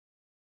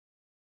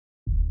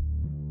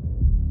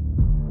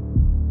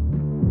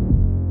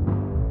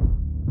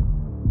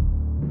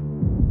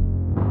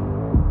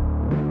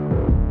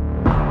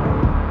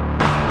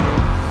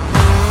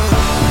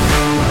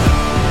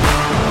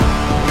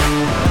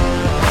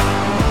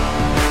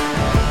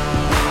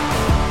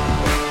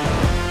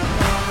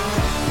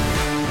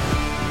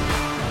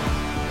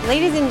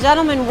Ladies and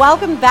gentlemen,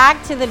 welcome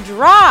back to The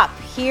Drop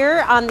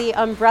here on the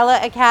Umbrella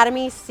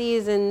Academy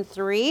Season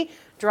 3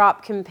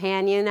 Drop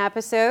Companion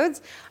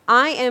episodes.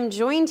 I am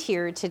joined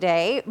here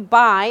today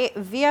by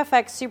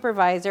VFX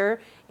supervisor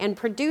and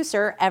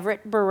producer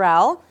Everett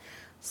Burrell,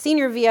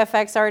 senior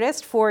VFX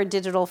artist for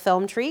Digital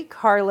Film Tree,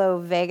 Carlo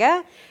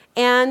Vega,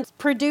 and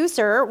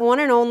producer,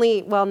 one and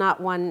only, well, not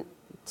one,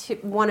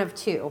 one of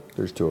two.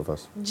 There's two of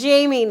us.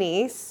 Jamie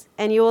Neese,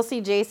 and you will see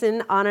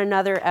Jason on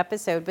another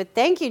episode. But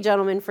thank you,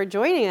 gentlemen, for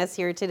joining us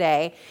here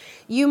today.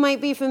 You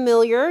might be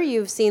familiar.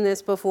 You've seen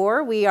this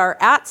before. We are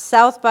at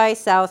South by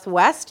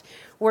Southwest,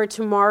 where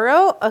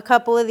tomorrow a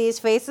couple of these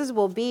faces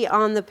will be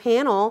on the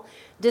panel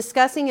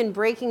discussing and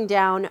breaking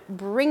down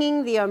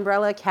Bringing the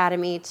Umbrella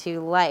Academy to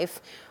Life.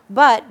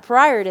 But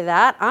prior to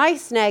that, I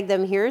snagged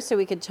them here so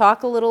we could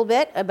talk a little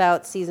bit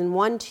about Season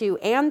 1, 2,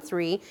 and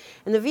 3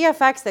 and the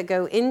VFX that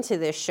go into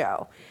this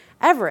show.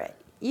 Everett,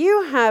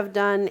 you have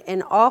done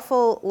an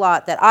awful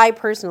lot that I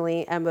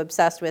personally am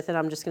obsessed with, and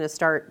I'm just going to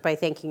start by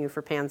thanking you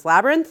for Pan's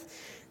Labyrinth.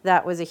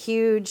 That was a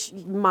huge,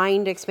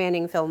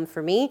 mind-expanding film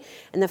for me,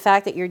 and the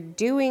fact that you're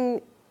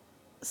doing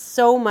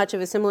so much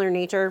of a similar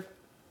nature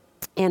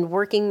and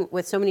working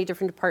with so many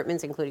different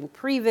departments, including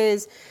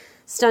previs,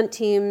 stunt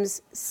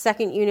teams,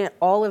 second unit,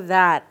 all of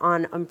that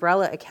on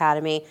Umbrella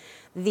Academy.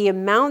 The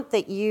amount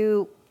that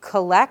you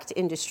collect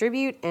and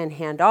distribute and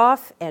hand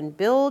off and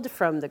build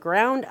from the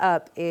ground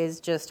up is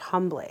just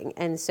humbling.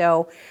 And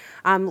so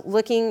I'm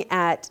looking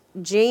at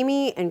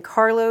Jamie and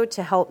Carlo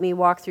to help me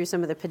walk through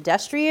some of the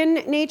pedestrian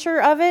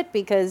nature of it,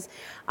 because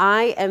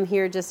I am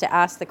here just to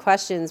ask the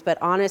questions. But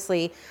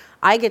honestly,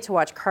 I get to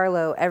watch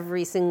Carlo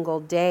every single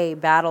day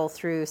battle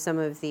through some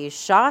of these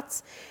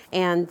shots.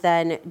 And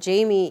then,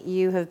 Jamie,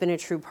 you have been a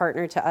true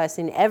partner to us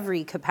in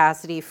every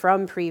capacity,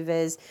 from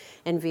previs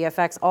and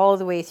VFX all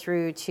the way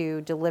through to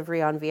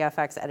delivery on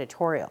VFX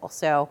editorial.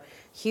 So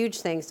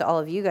huge thanks to all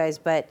of you guys.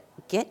 But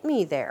get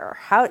me there.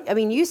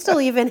 You still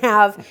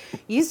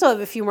have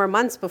a few more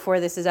months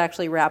before this is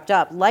actually wrapped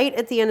up. Light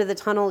at the end of the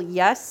tunnel,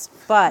 yes,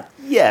 but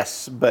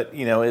it's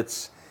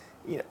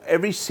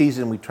every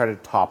season we try to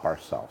top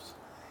ourselves.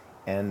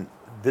 And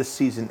this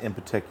season in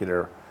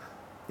particular,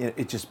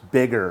 it's just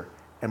bigger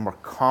and more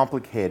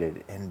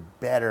complicated and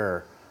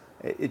better.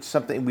 It's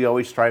something we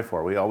always strive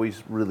for. We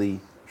always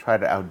really try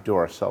to outdo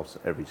ourselves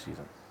every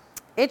season.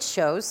 It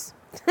shows.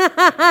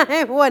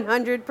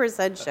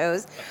 100%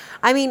 shows.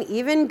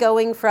 Even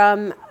going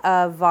from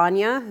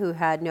Vanya, who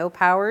had no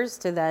powers,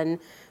 to then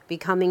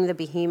becoming the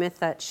behemoth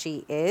that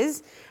she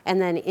is,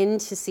 and then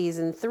into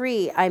season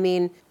 3,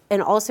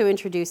 and also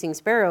introducing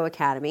Sparrow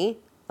Academy.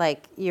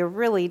 You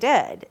really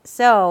did.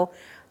 So,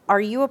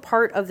 are you a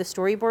part of the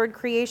storyboard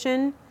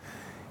creation?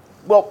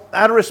 Well,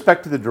 out of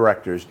respect to the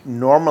directors,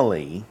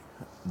 normally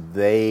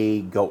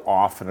they go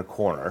off in a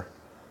corner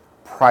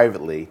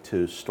privately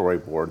to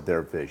storyboard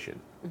their vision.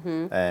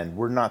 Mm-hmm. And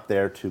we're not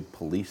there to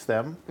police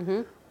them.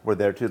 Mm-hmm. We're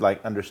there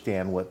to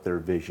understand what their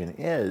vision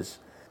is.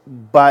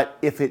 But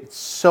if it's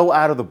so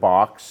out of the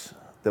box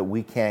that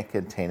we can't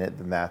contain it,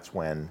 then that's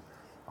when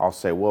I'll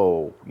say,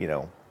 whoa,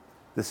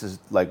 this is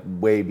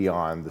way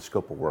beyond the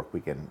scope of work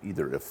we can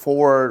either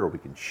afford or we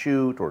can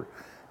shoot or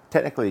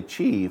technically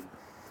achieve.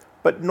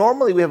 But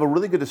normally we have a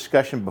really good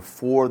discussion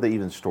before they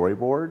even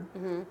storyboard.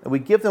 Mm-hmm. And we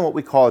give them what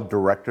we call a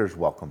director's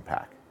welcome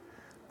pack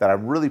that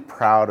I'm really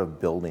proud of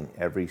building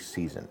every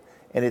season.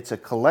 And it's a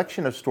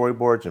collection of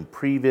storyboards and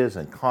previs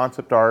and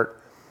concept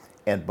art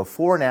and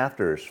before and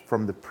afters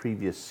from the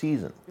previous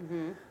season.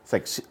 Mm-hmm.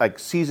 It's like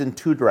season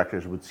 2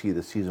 directors would see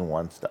the season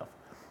 1 stuff.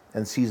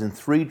 And season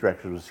 3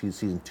 directors would see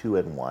season 2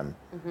 and 1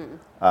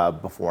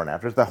 before and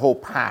after. The whole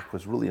pack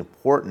was really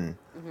important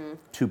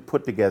to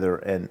put together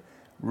and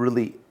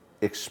really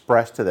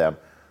express to them,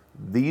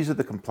 these are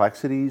the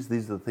complexities,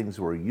 these are the things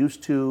we're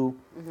used to,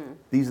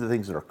 these are the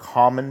things that are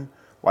common,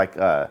 like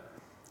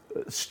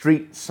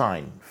street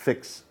sign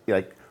fix,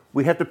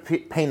 we have to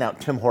paint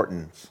out Tim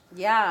Hortons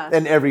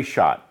in every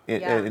shot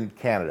in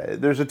Canada.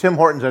 There's a Tim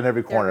Hortons on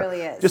every corner. There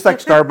really is. Just like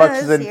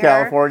Starbucks is in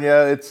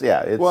California.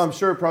 Well, I'm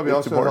sure it probably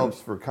also important.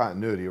 helps for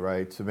continuity,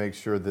 right? To make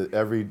sure that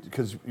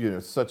because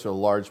it's such a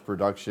large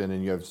production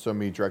and you have so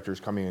many directors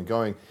coming and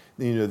going.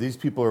 These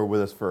people are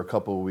with us for a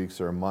couple of weeks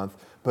or a month,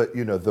 but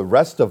the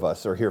rest of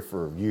us are here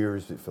for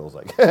years. It feels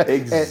like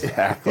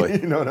exactly.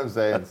 You know what I'm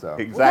saying? So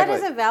exactly. Well, that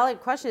is a valid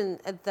question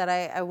that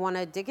I want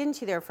to dig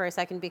into there for a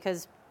second,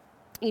 because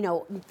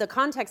the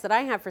context that I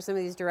have for some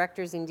of these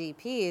directors and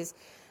DPs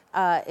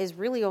is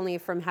really only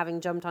from having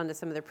jumped onto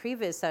some of the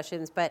previous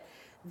sessions. But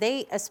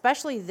they,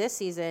 especially this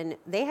season,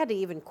 they had to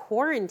even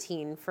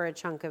quarantine for a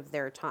chunk of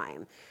their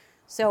time.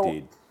 So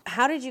Indeed.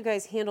 How did you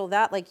guys handle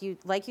that? Like you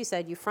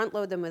said, you front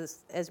load them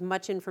with as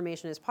much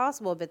information as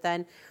possible, but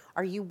then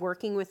are you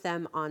working with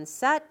them on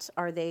set?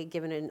 Are they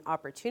given an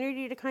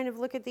opportunity to kind of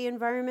look at the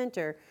environment?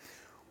 Or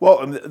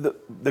Well,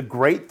 the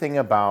great thing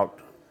about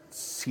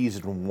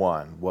season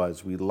 1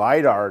 was we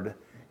LiDAR'd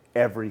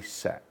every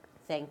set.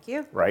 Thank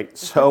you. Right?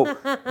 So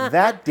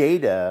that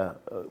data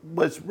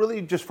was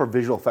really just for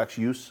visual effects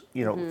use,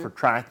 for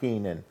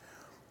tracking and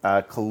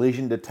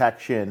collision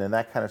detection and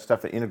that kind of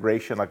stuff, and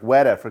integration. Like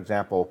Weta, for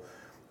example,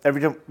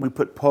 every time we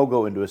put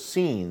Pogo into a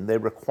scene, they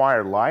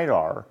require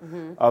LiDAR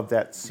of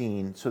that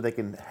scene so they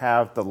can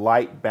have the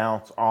light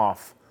bounce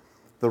off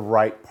the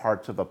right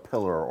parts of a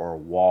pillar or a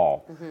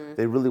wall.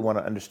 They really want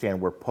to understand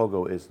where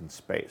Pogo is in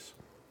space.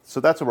 So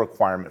that's a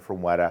requirement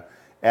from Weta.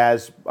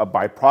 As a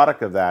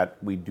byproduct of that,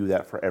 we do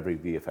that for every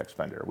VFX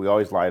vendor. We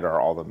always LiDAR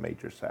all the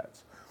major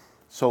sets.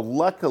 So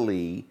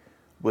luckily,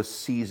 with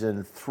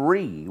season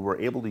 3, we're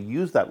able to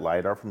use that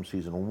LiDAR from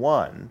season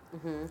 1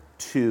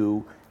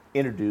 to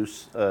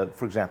introduce,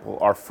 for example,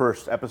 our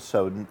first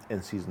episode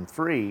in season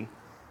 3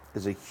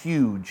 is a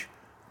huge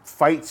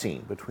fight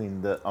scene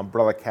between the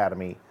Umbrella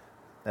Academy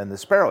and the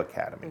Sparrow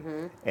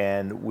Academy.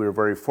 And we were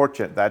very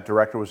fortunate. That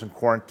director was in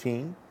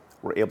quarantine.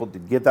 We're able to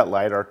give that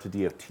LiDAR to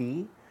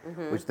DFT,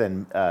 which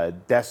then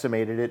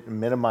decimated it and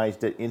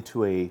minimized it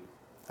into a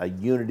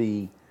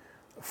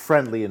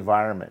Unity-friendly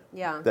environment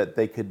that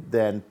they could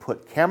then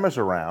put cameras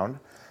around.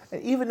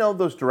 And even though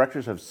those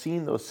directors have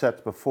seen those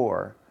sets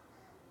before,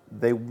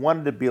 they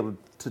wanted to be able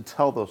to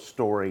tell those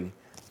story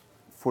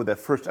for that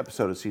first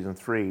episode of season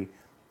 3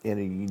 in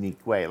a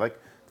unique way. Like,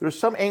 there are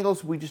some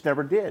angles we just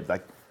never did,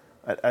 like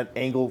an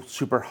angle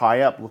super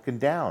high up looking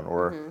down,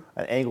 or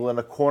an angle in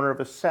a corner of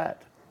a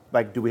set.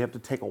 Like, do we have to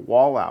take a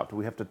wall out? Do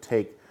we have to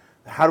take,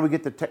 how do we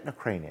get the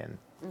technocrane in?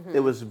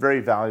 It was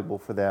very valuable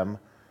for them,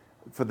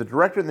 for the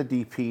director and the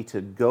DP to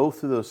go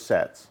through those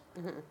sets,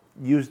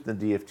 use the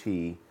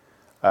DFT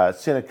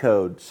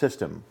Cinecode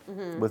system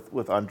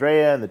with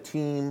Andrea and the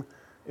team.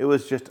 It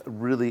was just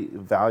really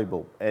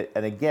valuable.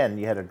 And again,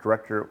 you had a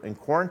director in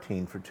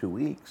quarantine for 2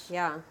 weeks.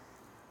 Yeah.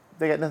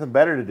 They got nothing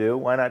better to do.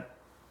 Why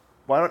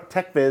not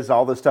tech viz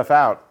all this stuff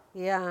out?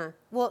 Yeah.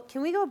 Well,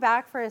 can we go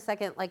back for a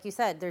second? Like you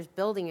said, there's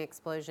building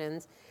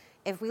explosions.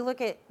 If we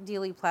look at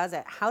Dealey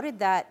Plaza, how did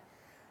that...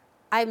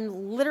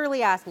 I'm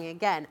literally asking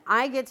again.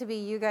 I get to be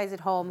you guys at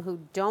home who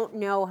don't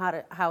know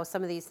how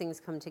some of these things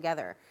come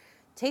together.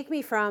 Take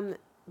me from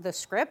the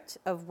script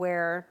of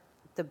where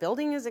the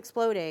building is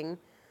exploding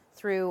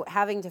through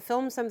having to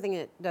film something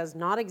that does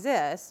not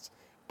exist,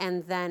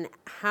 and then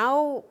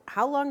how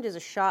long does a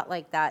shot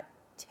like that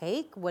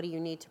take? What do you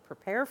need to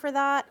prepare for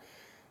that?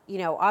 You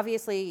know,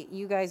 obviously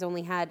you guys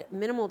only had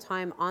minimal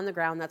time on the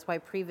ground. That's why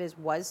previs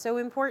was so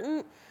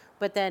important.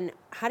 But then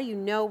how do you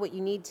know what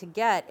you need to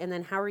get, and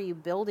then how are you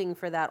building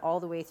for that all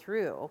the way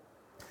through?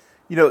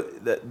 You know,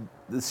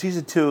 the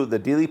season 2, the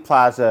Dealey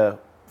Plaza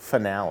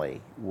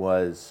finale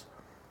was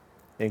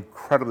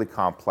incredibly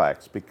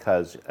complex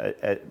because,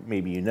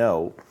 maybe you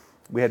know,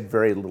 we had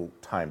very little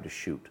time to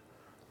shoot.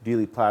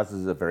 Dealey Plaza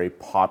is a very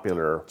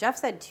popular... Jeff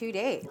said 2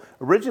 days.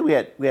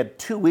 Originally, we had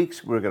 2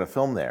 weeks we were going to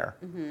film there.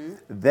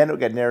 Then it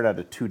got narrowed down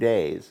to 2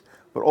 days.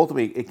 But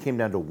ultimately, it came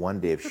down to 1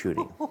 day of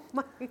shooting. Oh,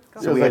 my God.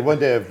 So it was like 1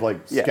 day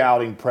of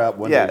scouting, prep,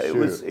 1 day of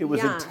shoot. It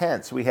was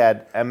intense. We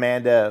had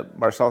Amanda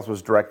Marcellus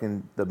was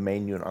directing the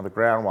main unit on the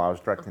ground while I was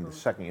directing the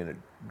second unit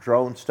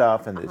drone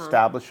stuff and the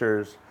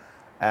establishers.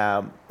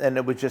 And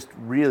it was just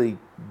really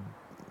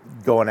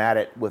going at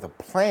it with a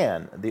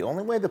plan. The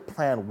only way the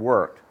plan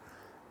worked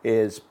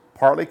is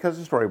partly because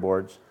of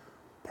storyboards,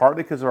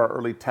 partly because of our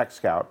early tech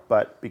scout,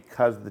 but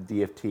because of the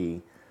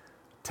DFT,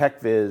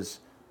 TechViz,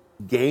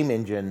 game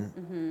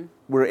engine,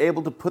 we're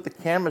able to put the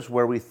cameras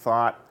where we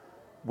thought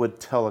would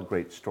tell a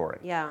great story.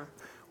 Yeah.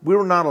 We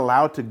were not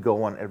allowed to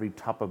go on every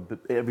top of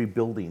every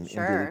building in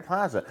Dealey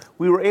Plaza.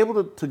 We were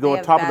able to go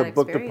on top of the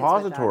book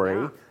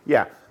depository.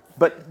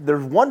 But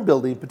there's one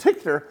building in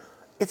particular,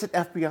 it's an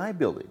FBI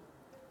building.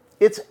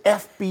 It's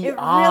FBI. It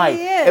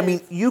really is. I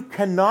mean, you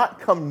cannot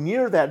come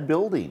near that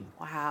building.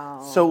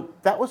 Wow. So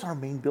that was our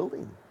main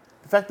building.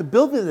 In fact, the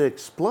building that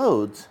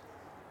explodes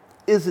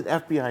is an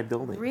FBI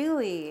building.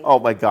 Really? Oh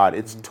my God,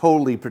 it's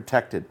totally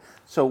protected.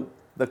 So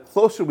the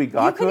closer we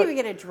got to it... You couldn't even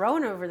get a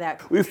drone over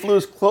that. We flew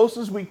as close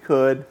as we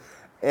could,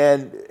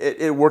 and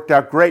it worked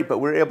out great, but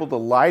we were able to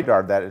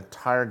LiDAR that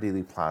entire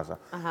Dealey Plaza.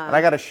 And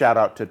I got a shout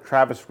out to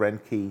Travis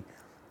Renke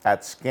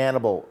at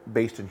Scannable,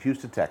 based in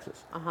Houston,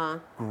 Texas.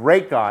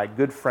 Great guy,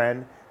 good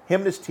friend.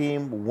 Him and his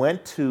team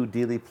went to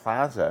Dealey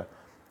Plaza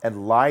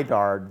and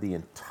LiDAR'd the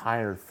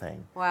entire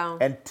thing. Wow.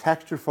 And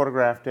texture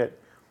photographed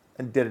it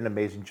and did an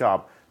amazing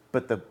job.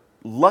 But the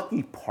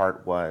lucky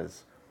part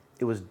was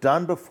it was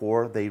done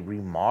before they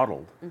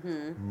remodeled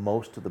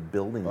most of the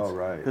buildings. Oh,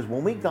 right. Because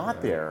when we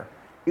got there,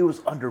 it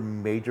was under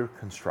major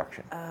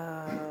construction.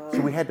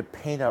 So we had to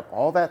paint out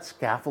all that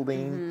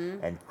scaffolding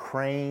and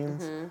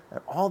cranes and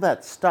all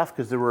that stuff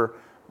because they were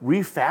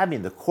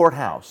refabbing the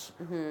courthouse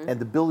and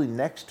the building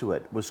next to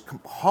it was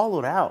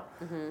hollowed out.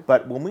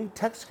 But when we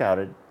tech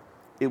scouted,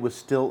 it was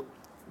still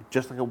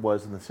just like it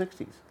was in the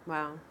 60s.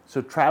 Wow.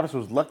 So Travis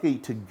was lucky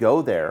to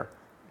go there,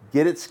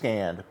 get it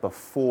scanned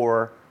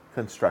before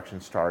construction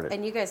started.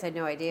 And you guys had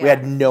no idea. We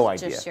had no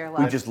idea. Just sheer luck.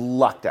 We just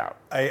lucked out.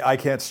 I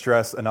can't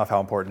stress enough how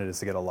important it is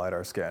to get a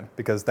LiDAR scan,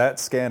 because that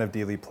scan of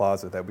Dealey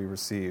Plaza that we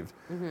received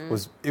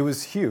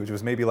was huge. It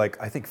was maybe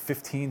like, I think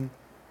 15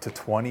 to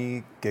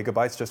 20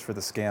 gigabytes just for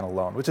the scan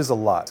alone, which is a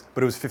lot,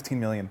 but it was 15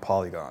 million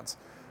polygons,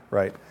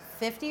 right?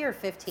 50 or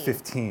 15?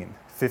 15.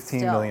 15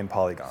 Still. million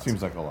polygons.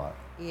 Seems like a lot.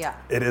 Yeah.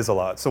 It is a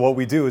lot. So what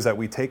we do is that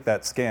we take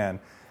that scan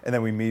and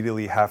then we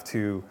immediately have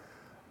to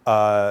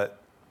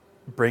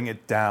bring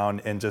it down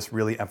and just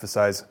really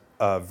emphasize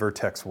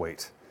vertex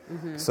weight.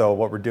 So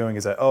what we're doing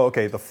is that,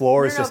 the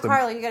floor is just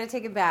Carla, you got to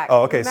take it back.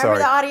 Oh, okay, Remember sorry.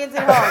 the audience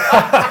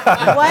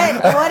at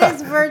home. what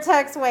is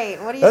vertex weight?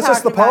 What are you That's talking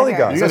just the about here?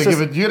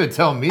 polygons. You gotta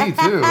tell me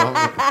too.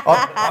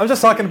 I'm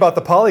just talking about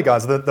the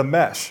polygons, the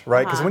mesh,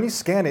 right? Because when you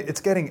scan it, it's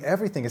getting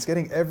everything. It's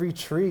getting every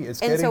tree.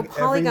 It's And getting so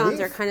polygons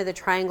every are leaf. kind of the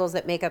triangles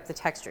that make up the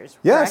textures.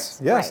 Yes,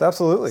 correct? yes,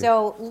 absolutely.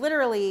 So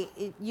literally,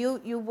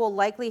 you will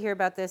likely hear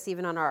about this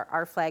even on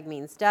our Flag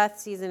Means Death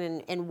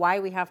season, and why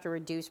we have to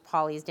reduce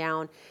polys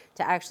down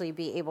to actually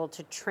be able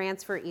to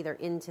transfer either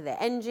into the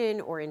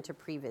engine or into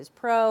Previs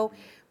Pro.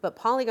 But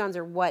polygons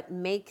are what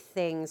make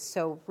things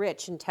so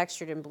rich and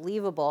textured and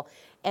believable.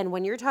 And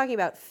when you're talking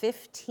about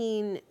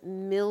 15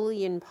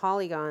 million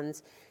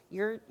polygons,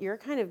 you're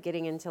kind of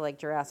getting into like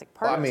Jurassic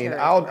Park. I mean,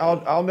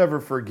 territory. I'll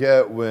never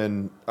forget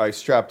when I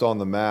strapped on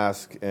the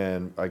mask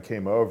and I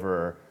came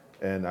over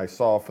and I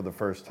saw for the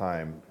first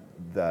time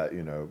that,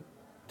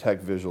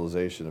 tech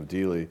visualization of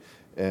Dealey.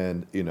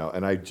 And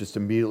and I just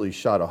immediately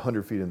shot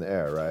 100 feet in the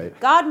air, right?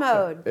 God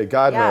mode.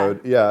 God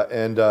mode, yeah.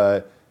 And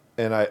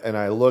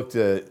I looked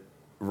at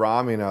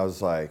Rami and I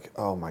was like,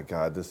 oh my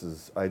God,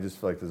 I just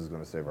feel like this is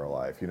going to save our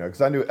life,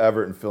 because I knew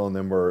Everett and Phil and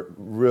them were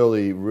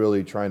really,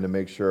 really trying to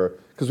make sure,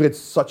 because we had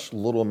such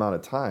little amount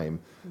of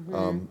time.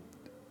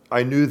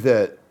 I knew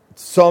that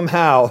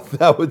somehow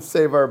that would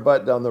save our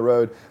butt down the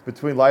road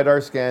between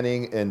LiDAR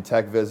scanning and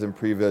TechViz and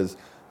Previs.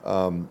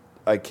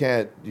 I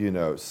can't,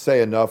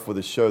 say enough with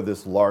a show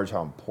this large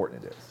how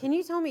important it is. Can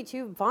you tell me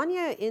too,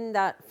 Vanya in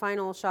that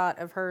final shot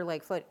of her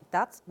foot,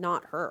 that's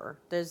not her.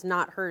 There's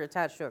not her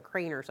attached to a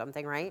crane or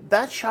something, right?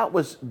 That shot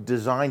was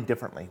designed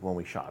differently when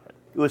we shot it.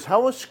 It was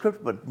how it was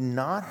scripted, but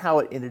not how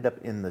it ended up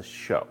in the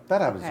show.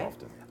 That happens Okay.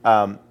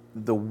 often.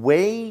 The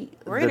way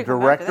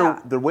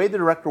the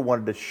director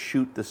wanted to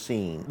shoot the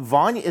scene,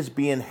 Vanya is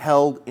being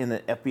held in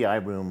an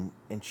FBI room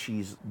and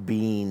she's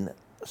being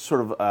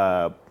sort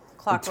of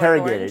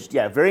interrogated. Oranged.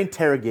 Yeah, very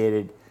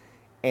interrogated.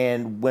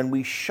 And when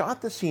we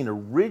shot the scene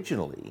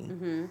originally,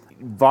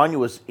 Vanya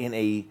was in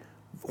a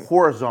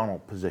horizontal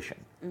position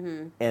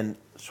and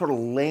sort of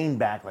laying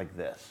back like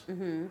this.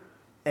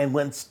 And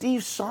when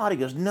Steve saw it, he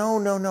goes, no,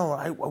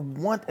 I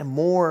want a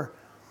more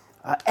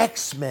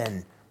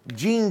X-Men,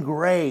 Jean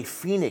Grey,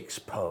 Phoenix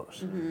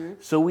pose.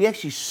 So we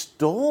actually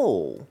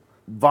stole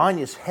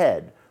Vanya's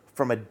head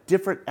from a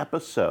different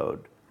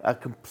episode, a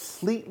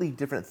completely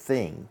different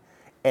thing.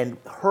 And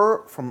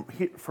her, from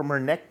her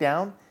neck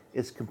down,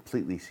 is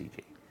completely CG.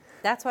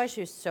 That's why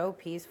she was so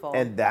peaceful.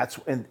 And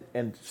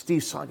and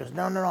Steve saw it, goes,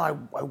 no, I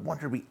want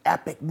her to be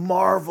epic,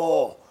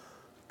 Marvel,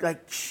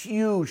 like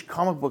huge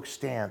comic book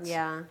stance.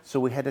 Yeah. So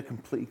we had to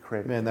completely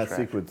create. Man, that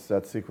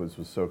sequence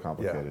was so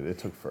complicated. It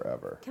took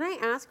forever. Can I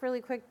ask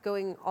really quick,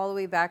 going all the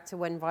way back to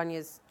when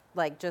Vanya's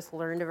just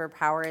learned of her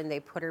power and they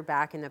put her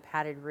back in the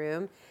padded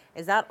room?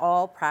 Is that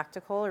all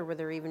practical, or were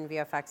there even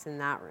VFX in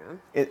that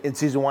room? In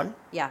season 1?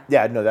 Yeah.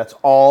 Yeah, no, that's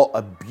all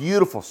a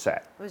beautiful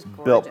set. It was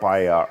built gorgeous.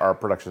 by our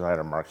production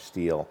designer, Mark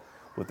Steele,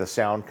 with the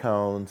sound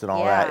cones and all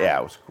Yeah. that. Yeah,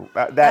 it was cool.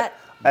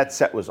 That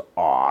set was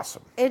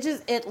awesome.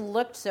 It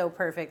looked so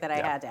perfect that I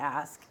had to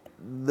ask.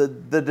 The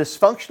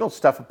dysfunctional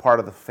stuff a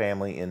part of the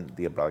family in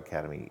the Umbrella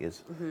Academy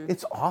is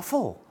it's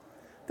awful.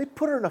 They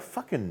put her in a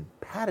fucking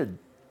padded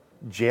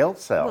jail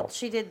cell. Well,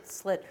 she did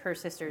slit her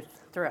sister's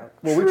throat.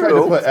 Well, we tried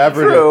to put True.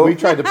 Everett. We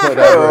tried to put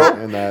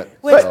Everett in that.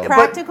 Was cell.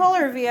 practical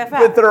or VFX?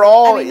 But they're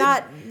all I mean,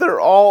 not. they're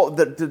all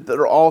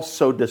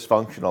so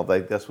dysfunctional.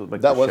 Like that's what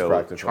makes That the was show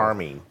practical.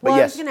 charming. Well, But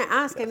yes, I was going to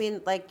ask. I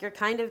mean,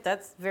 you're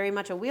that's very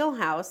much a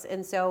wheelhouse,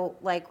 and so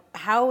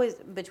how is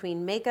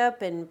between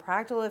makeup and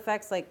practical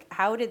effects?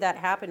 How did that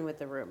happen with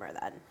the rumor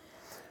then?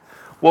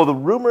 well, the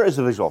rumor is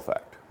a visual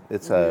effect.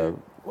 It's Well,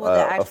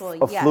 the actual,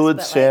 a yes, fluid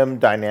but, sim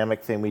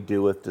dynamic thing we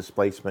do with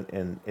displacement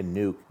in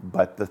Nuke.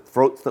 But the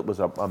throats that was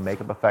a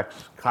makeup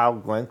effects. Kyle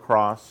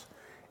Glencross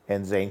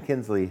and Zane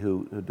Kinsley,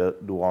 who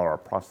do all our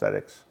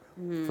prosthetics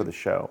for the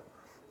show,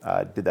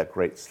 did that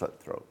great slit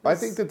throat. I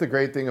think that the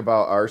great thing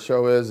about our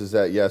show is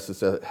that yes,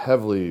 it's a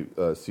heavily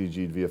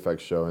CG'd VFX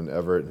show, and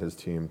Everett and his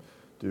team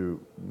do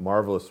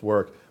marvelous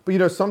work.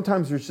 But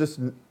sometimes there's just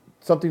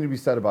something to be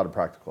said about a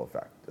practical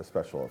effect, a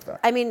special effect.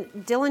 I mean,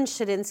 Dylan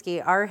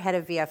Shadinsky, our head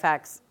of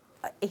VFX,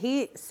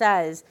 he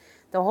says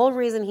the whole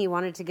reason he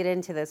wanted to get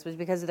into this was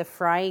because of the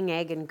frying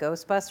egg in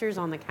Ghostbusters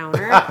on the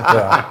counter.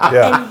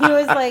 Yeah. And he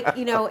was like,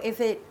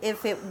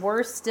 if it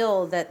were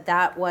still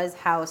that was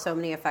how so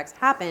many effects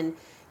happen,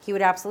 he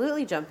would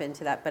absolutely jump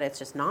into that, but it's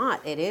just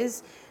not. It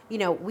is,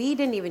 we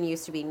didn't even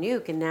used to be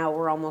Nuke, and now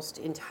we're almost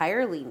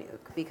entirely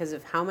Nuke because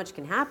of how much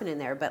can happen in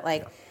there. But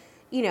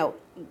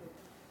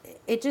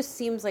it just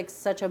seems like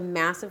such a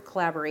massive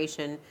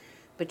collaboration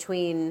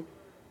between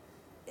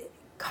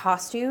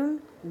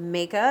costume,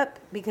 makeup,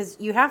 because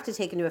you have to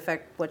take into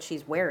effect what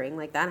she's wearing.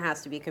 That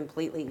has to be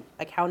completely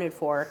accounted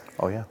for.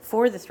 Oh, yeah.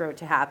 For the throat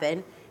to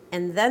happen.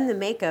 and then the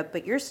makeup,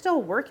 but you're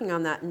still working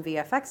on that in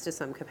VFX to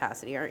some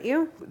capacity, aren't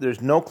you?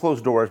 There's no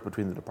closed doors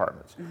between the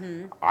departments.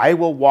 I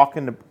will walk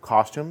into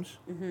costumes,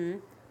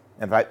 and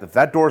if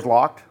that door's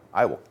locked,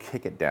 I will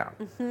kick it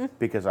down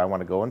because I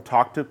want to go and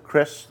talk to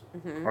Chris,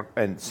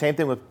 and same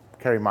thing with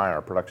Carrie Meyer,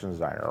 our production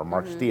designer, or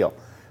Mark Steele.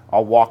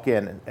 I'll walk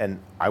in and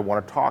I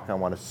want to talk, I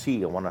want to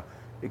see, I want to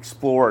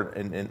explore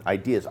and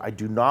ideas. I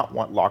do not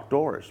want locked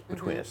doors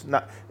between us.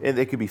 And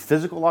they could be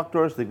physical locked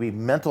doors, they could be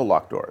mental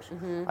locked doors.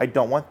 I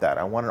don't want that.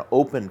 I want an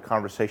open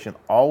conversation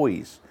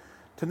always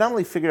to not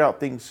only figure out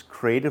things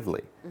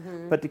creatively,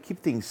 but to keep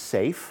things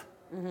safe,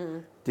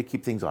 to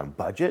keep things on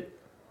budget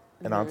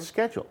and on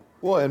schedule.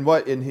 Well, and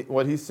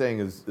what he's saying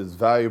is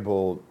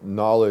valuable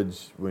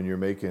knowledge when you're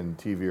making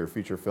TV or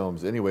feature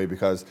films anyway,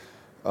 because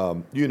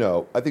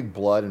I think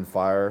blood and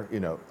fire,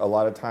 a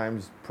lot of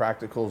times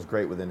practical is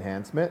great with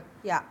enhancement.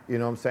 Yeah. You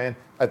know what I'm saying?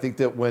 I think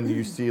that when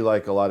you see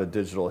like a lot of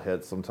digital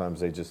hits, sometimes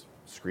they just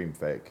scream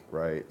fake,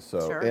 right? So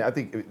Sure. and I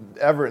think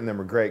Everett and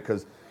them are great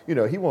because,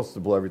 he wants to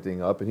blow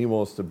everything up and he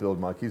wants to build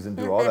monkeys and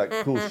do all that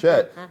cool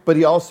shit. But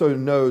he also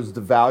knows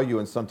the value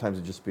and sometimes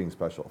it just being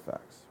special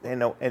effects.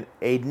 And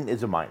Aiden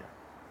is a minor.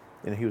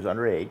 He was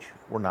underage.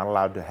 We're not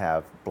allowed to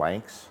have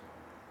blanks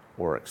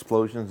or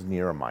explosions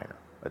near a minor.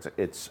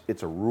 It's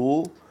a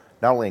rule,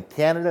 not only in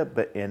Canada,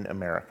 but in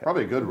America.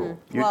 Probably a good rule.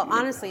 Well,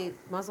 honestly,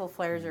 muzzle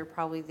flares are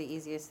probably the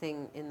easiest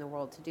thing in the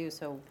world to do,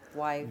 so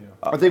why?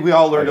 I think we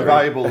all learned a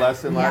valuable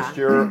lesson last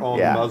year on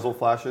Yeah. muzzle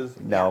flashes.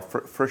 No,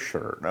 for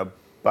sure. No,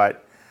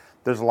 but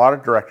there's a lot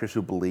of directors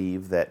who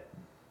believe that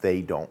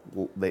they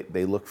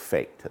look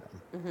fake to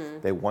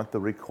them. They want the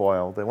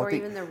recoil. They want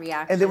even the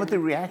reaction. And they want the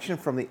reaction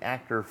from the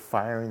actor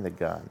firing the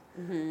gun.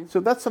 So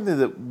that's something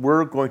that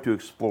we're going to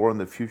explore in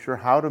the future,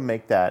 how to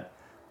make that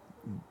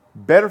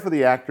better for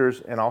the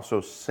actors and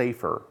also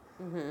safer.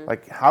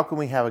 Like, how can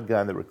we have a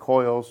gun that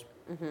recoils,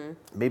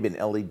 maybe an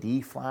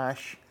LED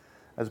flash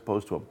as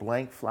opposed to a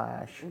blank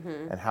flash,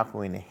 and how can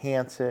we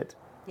enhance it?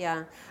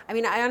 Yeah. I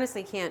mean, I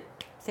honestly can't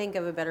think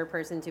of a better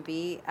person to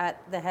be at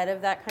the head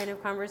of that kind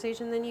of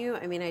conversation than you.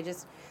 I mean,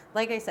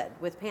 like I said,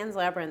 with Pan's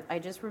Labyrinth, I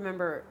just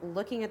remember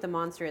looking at the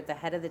monster at the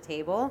head of the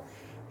table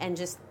and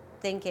just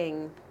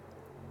thinking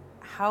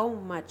how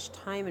much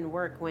time and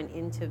work went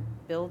into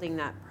building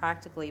that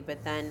practically,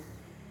 but then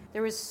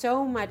there was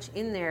so much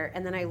in there,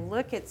 and then I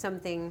look at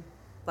something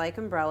like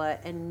Umbrella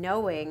and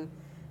knowing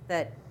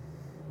that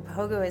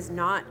Pogo is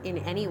not in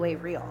any way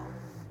real.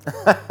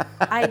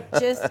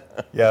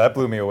 Yeah, that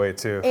blew me away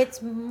too.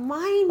 It's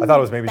mind. I thought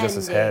it was maybe just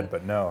his head,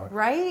 but no.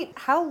 Right?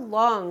 How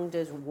long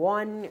does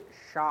one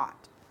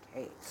shot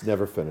take? It's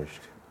never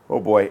finished.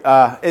 Oh boy,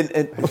 and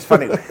it's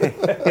funny.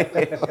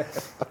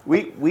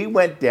 we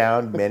went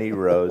down many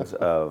roads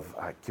of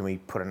can we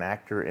put an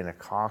actor in a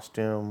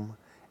costume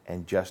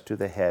and just do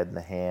the head and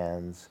the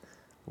hands?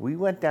 We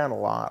went down a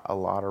lot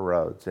of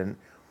roads, and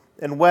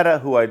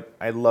Weta, who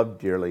I love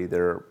dearly,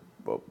 they're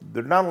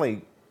not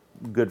only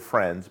good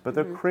friends, but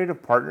they're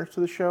creative partners to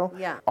the show.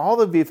 Yeah. All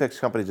the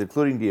VFX companies,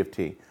 including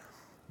DFT,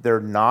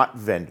 they're not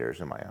vendors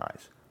in my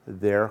eyes.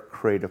 They're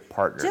creative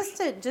partners. Just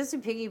to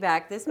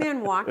piggyback, this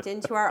man walked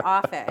into our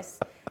office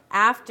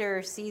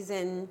after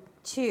season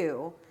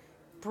 2,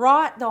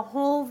 brought the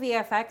whole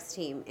VFX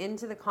team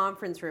into the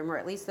conference room, or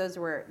at least those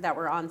that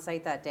were on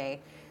site that day,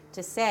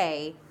 to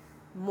say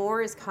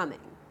more is coming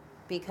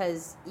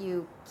because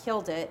you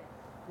killed it.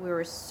 We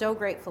were so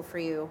grateful for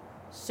you.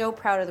 So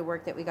proud of the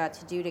work that we got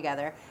to do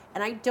together.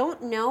 And I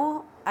don't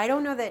know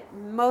that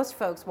most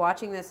folks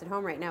watching this at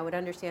home right now would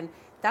understand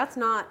that's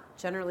not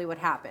generally what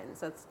happens.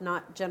 That's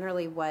not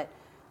generally what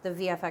the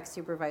VFX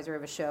supervisor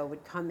of a show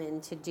would come in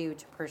to do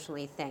to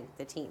personally thank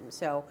the team.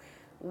 So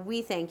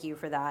we thank you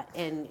for that.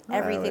 And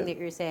everything that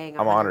you're saying, 100%,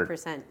 I'm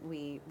honored.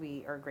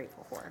 We are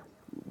grateful for.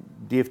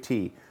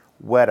 DFT,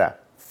 Weta,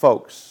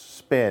 Folks,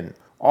 Spin,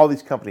 all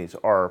these companies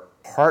are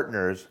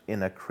partners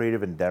in a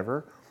creative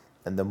endeavor.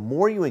 And the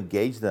more you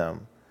engage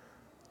them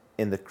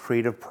in the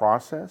creative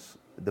process,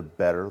 the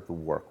better the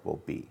work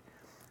will be.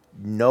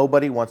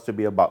 Nobody wants to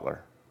be a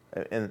butler.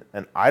 And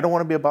I don't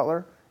want to be a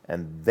butler,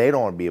 and they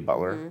don't want to be a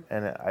butler.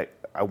 And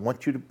I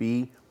want you to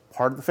be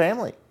part of the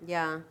family.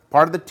 Yeah.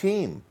 Part of the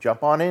team.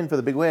 Jump on in for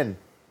the big win.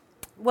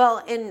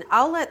 Well, and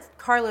I'll let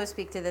Carlo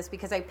speak to this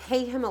because I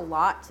pay him a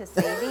lot to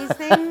say these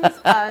things.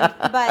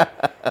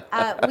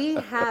 But we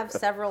have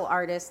several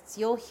artists.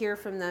 You'll hear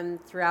from them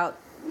throughout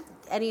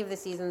any of the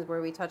seasons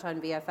where we touch on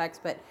VFX,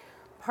 but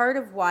part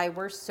of why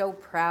we're so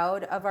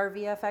proud of our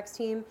VFX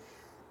team,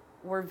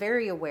 we're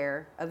very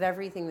aware of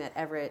everything that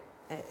Everett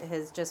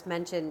has just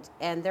mentioned,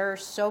 and there are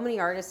so many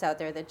artists out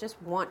there that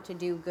just want to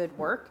do good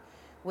work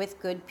with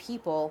good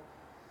people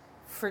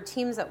for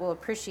teams that will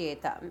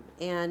appreciate them.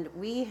 And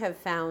we have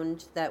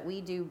found that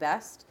we do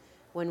best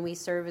when we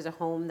serve as a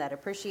home that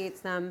appreciates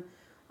them,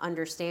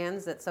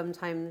 understands that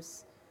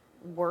sometimes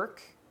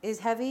work is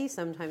heavy,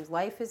 sometimes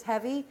life is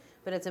heavy,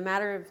 but it's a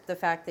matter of the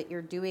fact that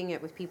you're doing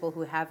it with people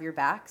who have your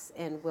backs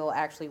and will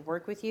actually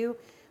work with you,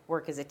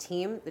 work as a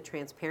team, the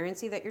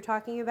transparency that you're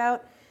talking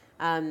about.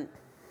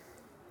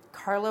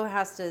 Carlo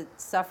has to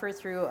suffer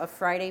through a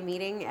Friday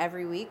meeting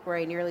every week where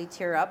I nearly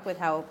tear up with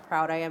how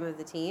proud I am of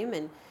the team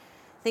and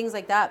things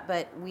like that.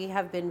 But we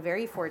have been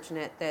very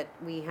fortunate that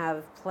we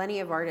have plenty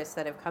of artists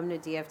that have come to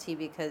DFT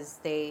because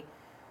they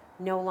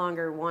no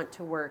longer want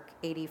to work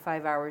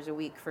 85 hours a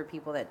week for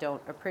people that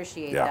don't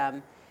appreciate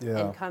them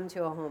and come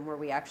to a home where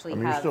we actually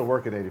You're still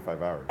working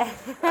 85 hours.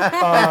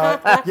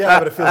 Yeah,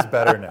 but it feels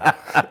better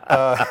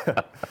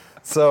now.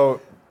 So,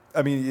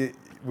 I mean,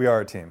 we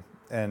are a team,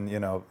 and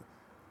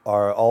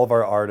all of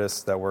our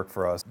artists that work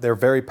for us, they're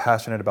very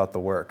passionate about the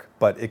work,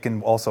 but it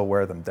can also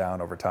wear them down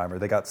over time, or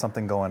they got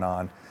something going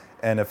on,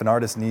 and if an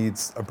artist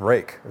needs a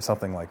break or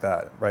something like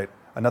that, right?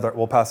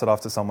 We'll pass it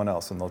off to someone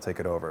else, and they'll take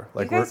it over.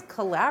 Like you guys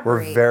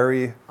collaborate. We're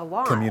very a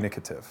lot.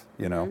 communicative,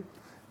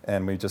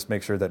 and we just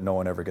make sure that no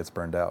one ever gets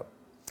burned out.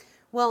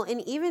 Well,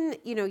 and even,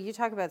 you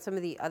talk about some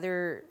of the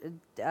other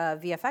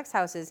VFX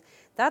houses,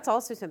 that's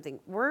also something.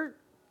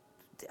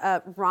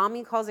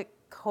 Rami calls it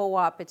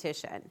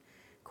co-opetition.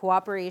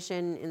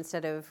 Cooperation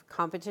instead of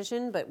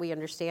competition, but we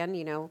understand,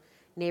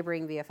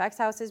 neighboring VFX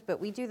houses, but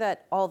we do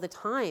that all the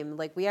time.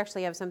 Like we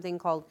actually have something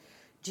called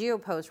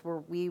GeoPost where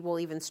we will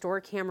even store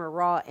camera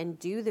raw and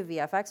do the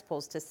VFX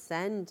pulls to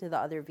send to the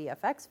other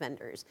VFX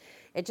vendors.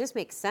 It just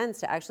makes sense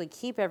to actually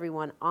keep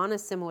everyone on a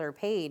similar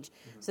page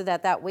so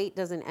that weight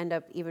doesn't end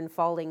up even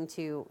falling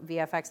to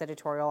VFX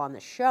editorial on the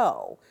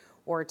show,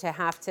 or to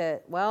have to,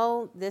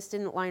 this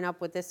didn't line up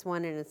with this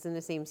one and it's in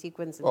the same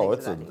sequence. And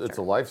it's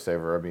a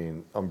lifesaver. I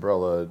mean,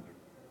 Umbrella,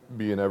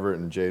 being Everett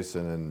and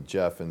Jason and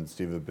Jeff and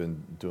Steve have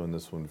been doing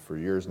this one for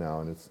years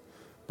now,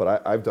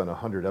 but I've done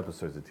 100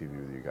 episodes of TV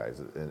with you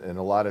guys, and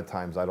a lot of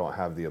times I don't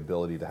have the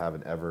ability to have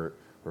an Everett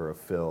or a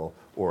Phil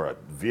or a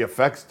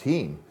VFX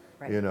team.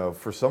 Right.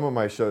 For some of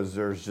my shows,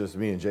 there's just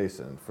me and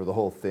Jason for the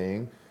whole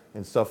thing,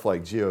 and stuff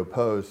like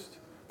GeoPost.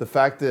 The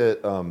fact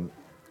that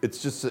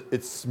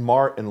it's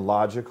smart and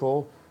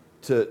logical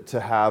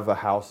to have a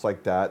house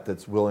like that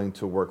that's willing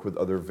to work with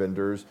other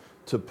vendors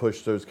to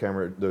push those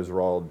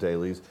raw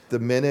dailies. The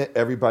minute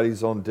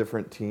everybody's on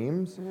different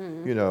teams,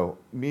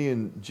 me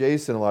and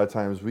Jason, a lot of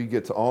times we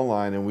get to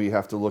online and we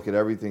have to look at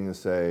everything and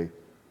say,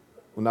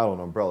 well, not on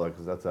Umbrella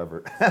because that's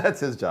Everett, that's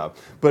his job.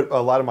 But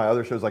a lot of my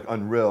other shows like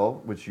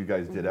Unreal, which you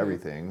guys did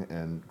everything,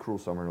 and Cruel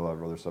Summer and a lot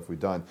of other stuff we've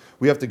done,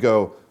 we have to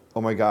go,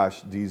 oh my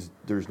gosh,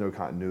 there's no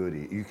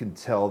continuity. You can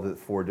tell that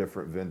 4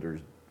 different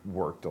vendors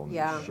worked on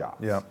these shots.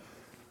 Yeah.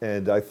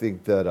 And I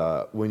think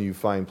that when you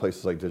find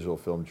places like Digital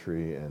Film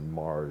Tree and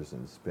Mars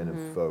and Spin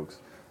and folks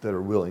that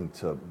are willing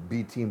to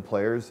be team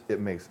players, it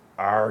makes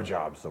our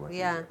job so much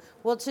easier.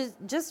 Well,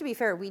 just to be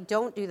fair, we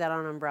don't do that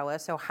on Umbrella.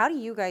 So how do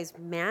you guys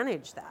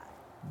manage that?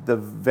 The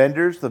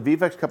vendors, the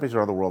VFX companies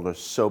around the world are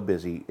so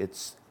busy.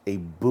 It's a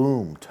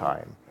boom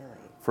time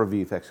for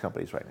VFX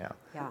companies right now.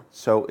 Yeah.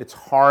 So it's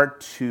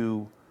hard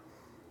to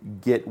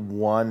get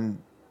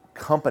one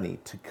company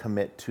to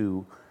commit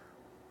to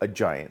a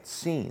giant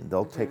scene.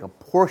 They'll take a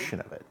portion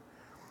of it.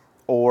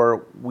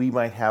 Or we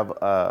might have,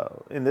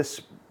 in this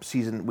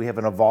season, we have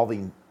an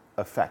evolving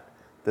effect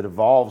that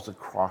evolves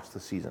across the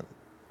season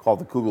called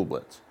the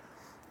Kugelblitz.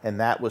 And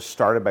that was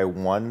started by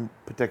one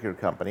particular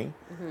company,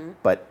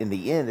 but in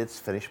the end, it's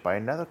finished by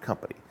another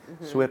company.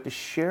 So we have to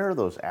share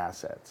those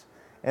assets.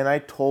 And I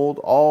told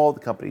all the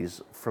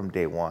companies from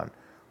day one,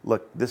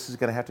 look, this is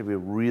going to have to be a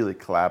really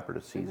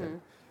collaborative season.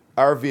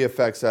 Our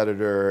VFX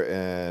editor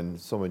and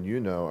someone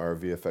our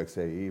VFX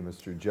AE,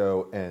 Mr.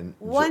 Joe, and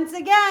once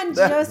again,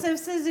 Joseph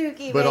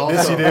Suzuki. But also,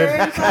 yes, you did.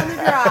 On the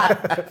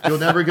drop. You'll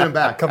never get him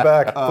back. Come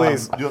back,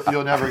 please.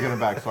 You'll never get him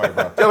back. Sorry,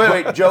 bro.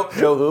 Wait, Joe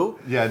who?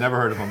 Yeah, never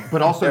heard of him.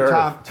 But also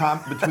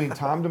between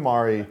Tom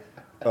Damari,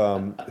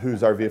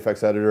 who's our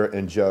VFX editor,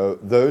 and Joe,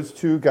 those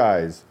two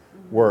guys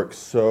work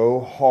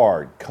so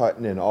hard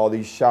cutting in all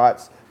these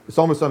shots. It's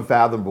almost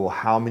unfathomable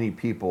how many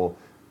people.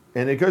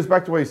 And it goes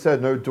back to what he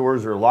said, no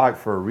doors are locked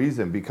for a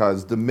reason,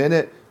 because the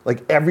minute,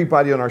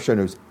 everybody on our show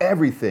knows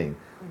everything.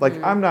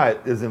 I'm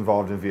not as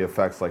involved in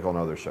VFX like on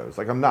other shows.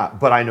 I'm not,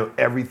 but I know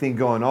everything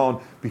going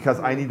on because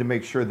I need to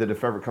make sure that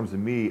if ever comes to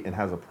me and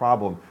has a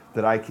problem,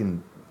 that I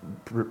can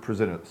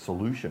present a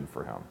solution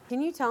for him.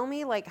 Can you tell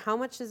me, how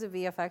much does a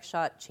VFX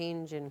shot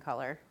change in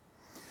color?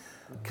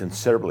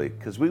 Considerably,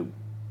 because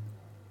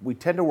we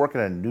tend to work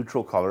in a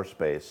neutral color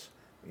space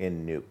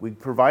in Nuke. We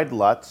provide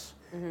LUTs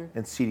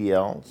and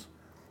CDLs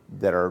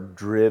that are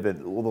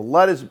driven. Well, the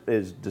LUT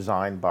is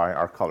designed by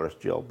our colorist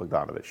Jill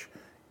Bogdanovich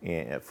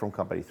from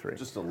Company 3.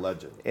 Just a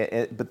legend.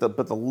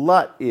 But the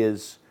LUT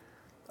is,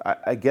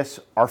 I guess,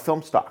 our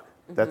film stock.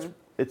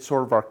 It's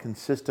sort of our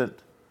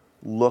consistent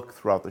look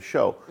throughout the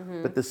show.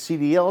 But the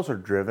CDLs are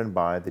driven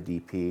by the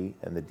DP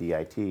and the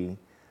DIT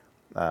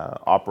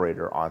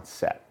operator on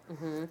set.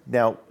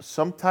 Now,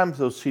 sometimes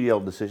those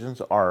CDL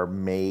decisions are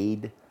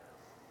made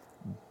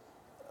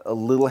a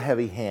little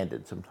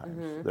heavy-handed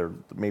sometimes. They're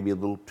maybe a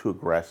little too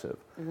aggressive.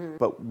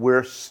 But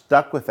we're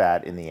stuck with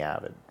that in the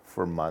Avid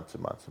for months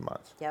and months and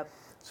months. Yep.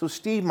 So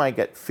Steve might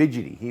get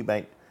fidgety. He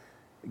might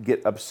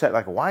get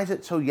upset, why is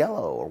it so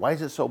yellow? Or why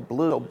is it so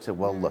blue? I say,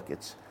 well, look,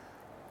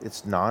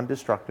 It's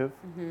non-destructive.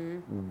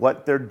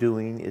 What they're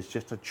doing is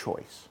just a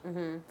choice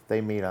that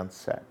they made on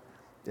set.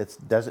 It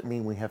doesn't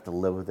mean we have to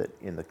live with it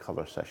in the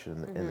color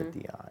session in the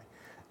DI.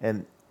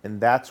 And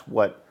that's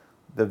what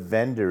the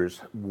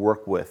vendors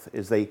work with,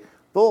 is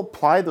they'll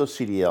apply those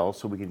CDLs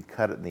so we can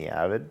cut it in the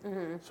Avid,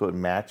 so it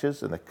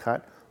matches in the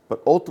cut.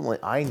 But ultimately,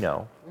 I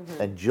know,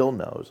 and Jill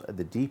knows, and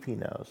the DP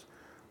knows,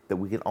 that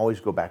we can always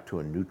go back to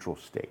a neutral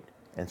state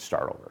and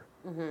start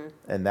over.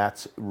 And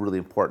that's really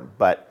important.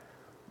 But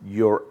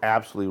you're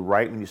absolutely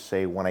right when you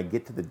say, when I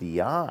get to the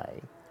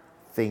DI,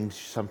 things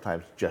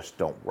sometimes just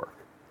don't work.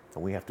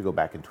 And we have to go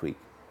back and tweak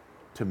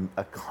to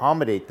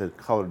accommodate the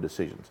color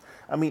decisions.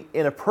 I mean,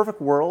 in a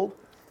perfect world,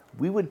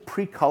 we would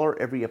pre-color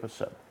every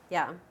episode.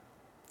 Yeah.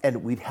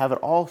 And we'd have it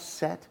all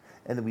set,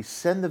 and then we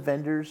send the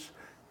vendors,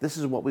 this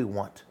is what we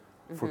want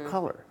for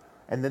color.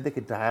 And then they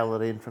could dial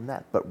it in from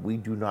that. But we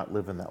do not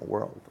live in that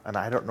world. And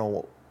I don't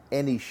know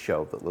any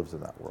show that lives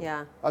in that world.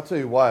 Yeah. I'll tell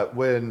you what,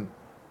 when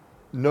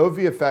no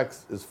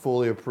VFX is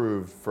fully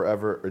approved for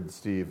Everett and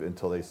Steve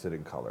until they sit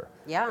in color.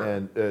 Yeah.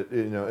 And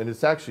and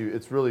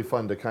it's really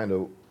fun to kind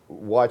of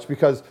watch,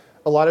 because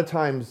a lot of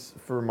times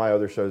for my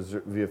other shows,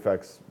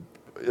 VFX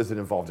isn't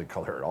involved in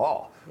color at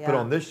all. Yeah. But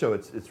on this show,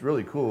 it's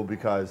really cool,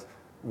 because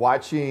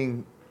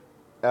watching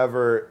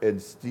Everett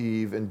and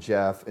Steve and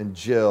Jeff and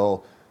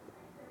Jill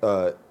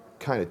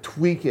kind of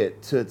tweak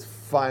it to its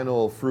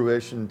final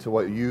fruition to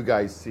what you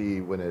guys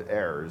see when it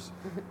airs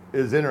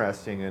is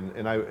interesting.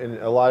 And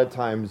a lot of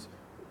times,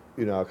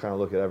 I kind of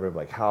look at everyone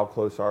like, how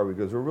close are we?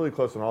 Because we're really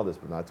close on all this,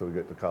 but not until we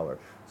get to color.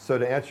 So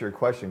to answer your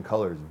question,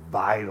 color is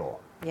vital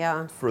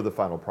for the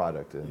final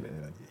product.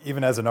 And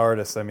Even as an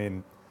artist, I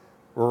mean,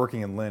 we're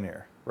working in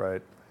linear,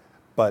 right?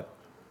 But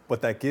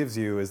what that gives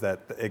you is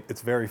that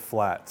it's very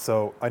flat.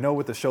 So I know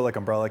with a show like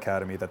Umbrella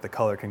Academy that the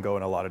color can go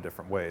in a lot of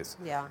different ways.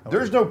 Yeah.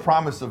 there's no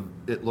promise of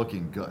it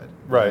looking good.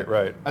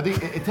 Right. I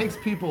think it takes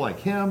people like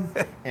him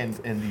and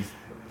these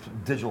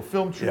digital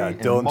film tree and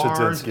Dylan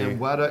Mars Chatinsky. and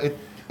Weta.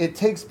 It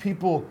takes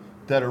people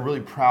that are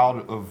really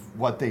proud of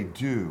what they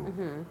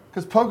do.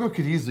 Because Pogo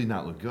could easily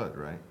not look good,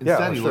 right?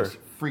 Instead, he looks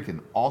freaking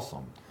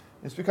awesome.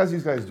 It's because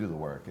these guys do the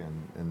work,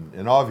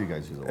 and all of you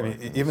guys do the work. I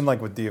mean, even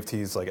like with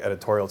DFT's like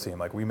editorial team,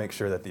 like we make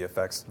sure that the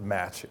effects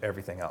match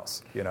everything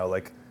else.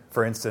 Like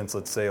for instance,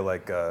 let's say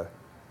like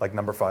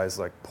Number 5's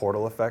like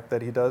portal effect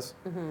that he does.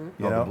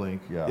 The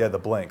blink, yeah. Yeah, the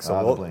blink. So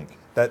the blink.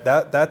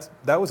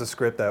 That was a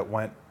script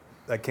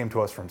that came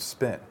to us from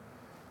Spin,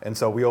 and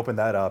so we opened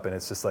that up, and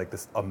it's just like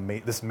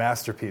this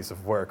masterpiece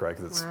of work, right?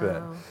 Because it's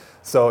Spin.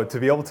 So to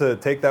be able to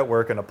take that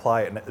work and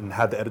apply it and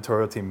have the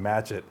editorial team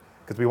match it,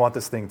 because we want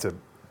this thing to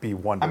be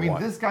one-to-one. I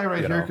mean, this guy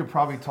right here could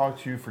probably talk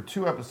to you for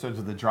 2 episodes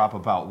of The Drop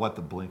about what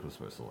the blink was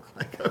supposed to look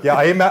like. Yeah,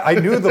 I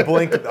knew the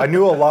blink. I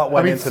knew a lot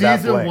went into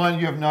that blink. Season 1,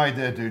 you have no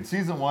idea, dude.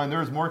 Season 1, there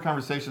was more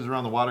conversations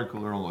around the water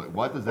cooler. Like,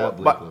 what does that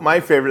blink look like? My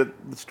favorite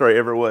story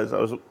ever was,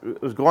 I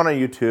was going on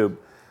YouTube,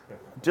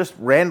 just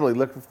randomly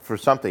looking for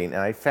something,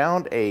 and I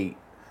found a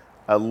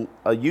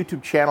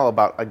YouTube channel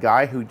about a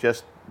guy who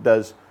just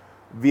does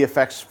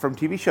VFX from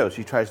TV shows.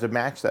 He tries to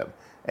match them,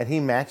 and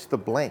he matched the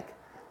blink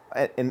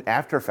in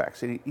After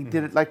Effects, and he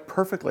did it like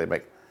perfectly. I'm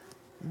like,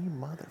 you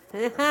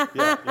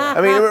motherfucker.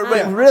 I mean,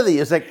 it really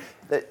is like,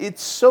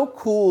 it's so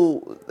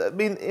cool. I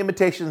mean,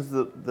 imitation's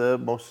the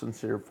most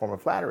sincere form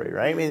of flattery,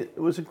 right? I mean, it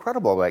was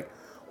incredible. Like,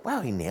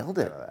 wow, he nailed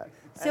it.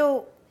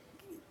 So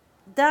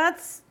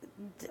that's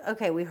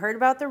okay. We heard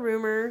about the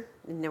rumor,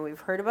 and now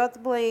we've heard about the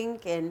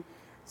blink, and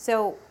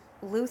so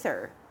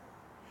Luther,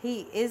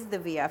 he is the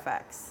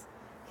VFX.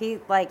 He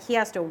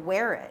has to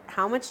wear it.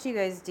 How much do you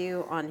guys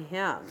do on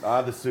him?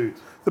 The suit.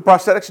 The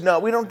prosthetics, no,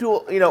 we don't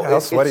do, How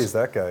sweaty is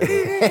that guy?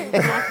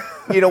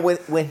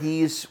 When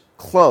he's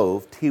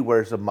clothed, he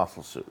wears a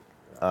muscle suit.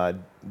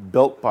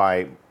 Built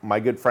by my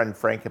good friend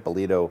Frank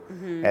Hippolito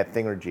at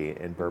Thingergy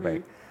in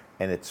Burbank.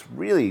 And it's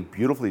really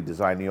beautifully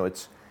designed.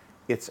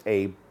 It's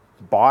a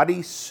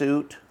body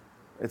suit.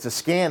 It's a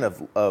scan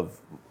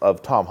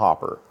of Tom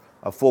Hopper,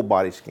 a full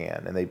body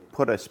scan. And they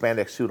put a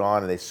spandex suit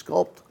on and they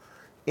sculpt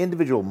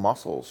individual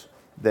muscles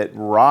that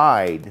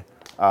ride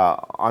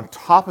on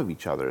top of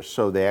each other,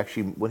 so they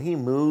actually, when he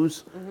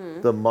moves,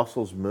 the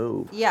muscles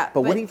move. Yeah,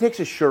 but when he takes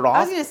his shirt off, I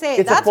was going to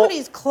say that's when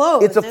he's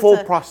clothed. It's a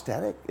full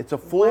prosthetic. It's a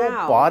full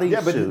body suit.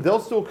 Yeah, but they'll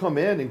still come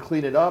in and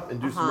clean it up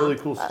and do some really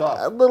cool stuff.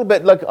 A little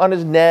bit like on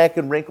his neck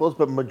and wrinkles,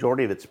 but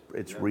majority of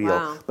it's real.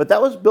 Wow. But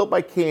that was built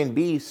by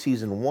K&B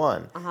season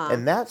 1,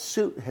 and that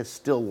suit has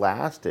still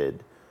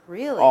lasted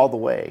all the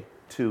way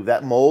to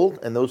that mold,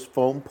 and those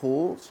foam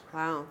pools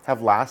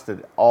have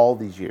lasted all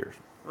these years.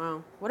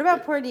 Wow. What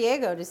about poor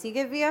Diego? Does he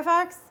get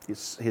VFX?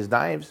 His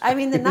knives. I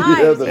mean, the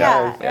knives,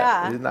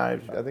 His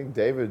knives. I think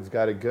David's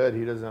got it good.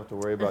 He doesn't have to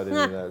worry about any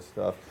of that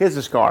stuff. Here's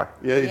a scar.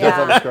 Yeah, he does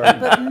have a scar.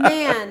 But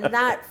man,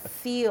 that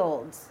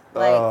field.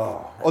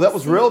 That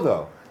was real,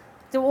 though.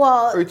 Well,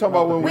 are you talking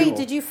about when wait,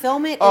 did you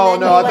film it? Oh,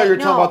 no, I thought you were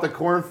talking about the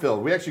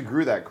cornfield. We actually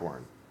grew that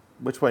corn.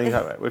 Which one are you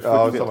talking about? Which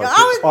one? We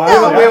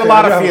have a a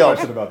lot of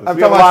fields. I'm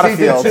talking about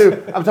season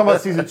 2. I'm talking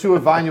about season 2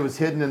 of Vanya was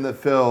hidden in the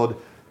field,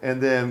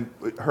 and then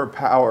her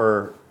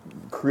power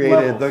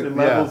created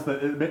levels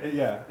it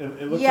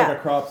looks Yeah. like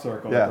a crop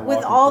circle. Yeah. that they're With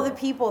walking all through. the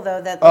people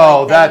though that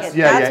Oh, like, that's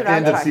what I'm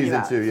end of talking season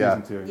about. 2.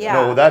 Yeah. Season 2, yeah.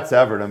 No, well, that's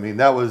Everett. I mean,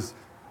 that was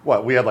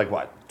what we had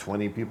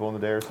 20 people in the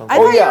day or something. I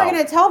thought yeah. you were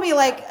going to tell me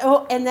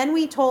and then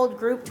we told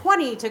group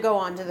 20 to go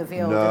onto the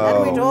field, and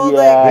then we No. told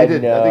They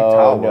did. I think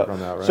Tal worked on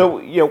that, right? So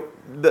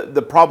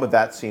the problem with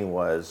that scene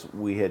was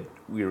we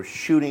were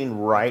shooting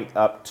right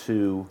up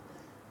to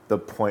the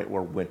point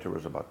where winter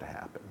was about to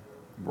happen.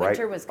 Right?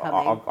 Winter was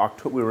coming.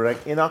 We were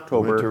in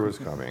October. Winter was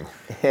coming.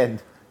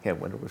 And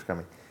winter was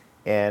coming.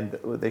 And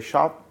they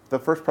shot the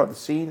first part of the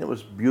scene. It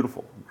was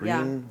beautiful.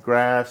 Green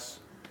grass.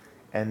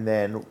 And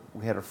then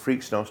we had a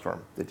freak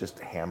snowstorm that just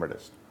hammered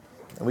us.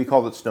 And we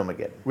called it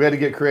Snowmageddon. We had to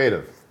get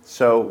creative.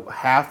 So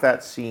half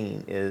that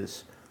scene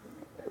is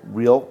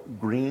real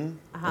green,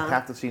 and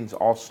half the scene is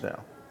all snow.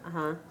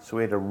 So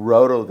we had to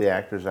roto the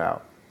actors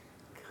out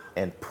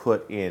and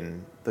put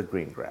in the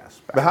green grass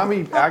back. But how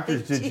many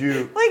actors did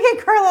you? Look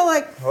at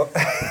Carla,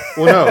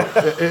 Well,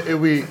 no,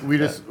 we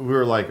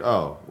were like,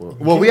 oh,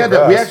 well, we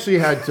actually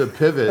had to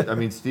pivot. I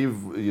mean, Steve,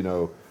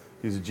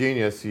 he's a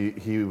genius.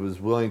 He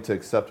was willing to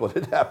accept what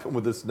had happened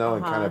with the snow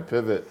and kind of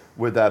pivot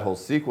with that whole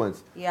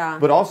sequence. Yeah.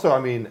 But also, I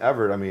mean,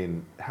 Everett,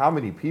 how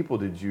many people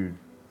did you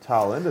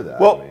tile into that?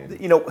 Well,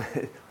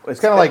 it's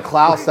kind of like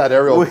Klaus, that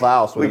aerial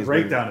Klaus. The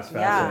breakdown is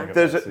fascinating.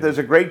 Yeah. there's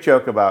a great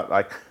joke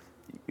about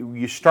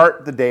you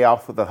start the day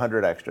off with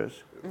 100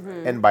 extras,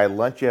 and by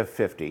lunch you have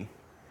 50,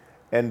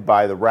 and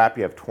by the wrap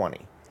you have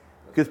 20,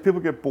 because people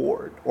get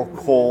bored or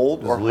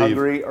cold or leave.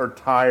 hungry or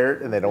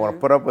tired, and they don't want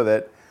to put up with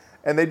it,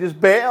 and they just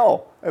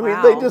bail. I mean,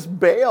 Wow. they just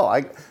bail.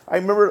 I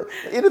remember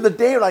at the end of the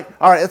day, we're like,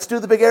 all right, let's do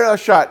the big aerial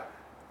shot.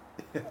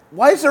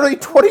 Why is there only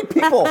 20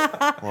 people?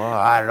 Well,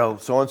 I don't know.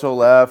 So and so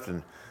left,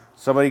 and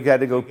somebody had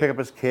to go pick up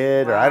his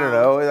kid, or I don't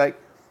know,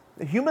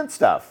 human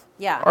stuff.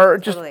 Yeah, Or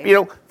just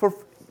totally.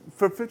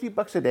 for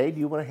 $50 a day, do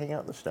you want to hang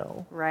out in the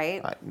snow?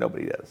 Right.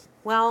 Nobody does.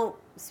 Well,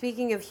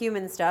 speaking of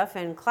human stuff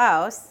and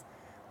Klaus,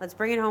 let's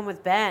bring it home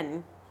with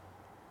Ben.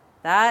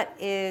 That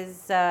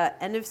is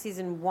end of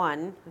season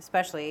 1,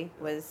 especially,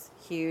 was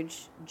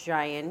huge,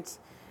 giant.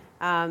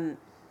 How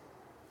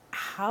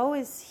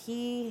is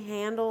he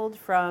handled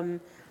from?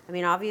 I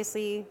mean,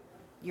 obviously,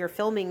 you're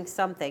filming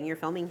something. You're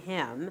filming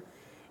him,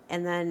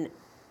 and then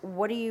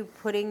what are you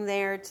putting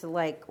there to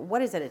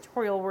what is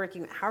editorial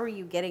working? How are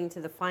you getting to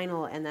the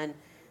final and then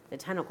the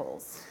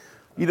tentacles?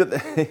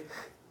 In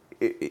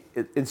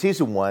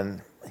season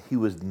 1, he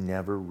was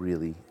never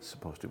really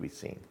supposed to be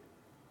seen.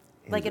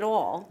 At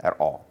all? At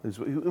all. He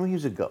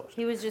was a ghost.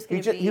 He was just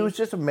going to be... He was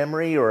just a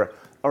memory or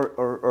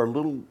a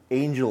little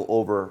angel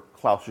over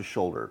Klaus's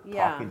shoulder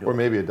talking to him. Or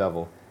maybe a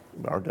devil.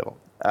 Or devil.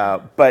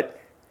 But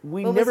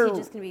we Well, never... was he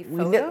just going to be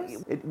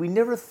photos? We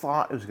never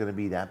thought it was going to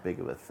be that big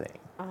of a thing.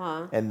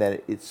 And then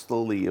it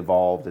slowly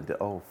evolved into,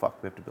 oh,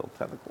 fuck, we have to build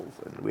tentacles.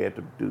 And we have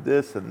to do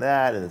this and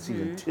that. And then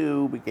season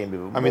 2 became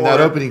even more... I mean, that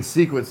opening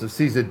sequence of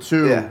season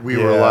 2, we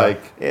were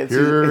like, And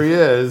here he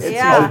is. And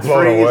Yeah. season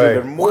 3 is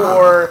even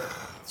more.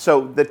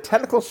 So the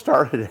tentacles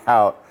started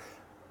out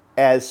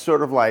as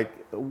sort of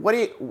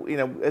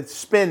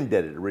Spin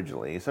did it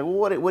originally. He said,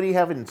 well, what do you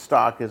have in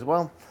stock? Is,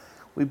 well,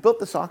 we built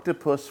this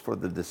octopus for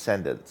the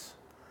Descendants,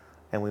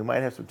 and we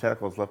might have some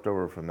tentacles left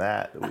over from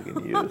that we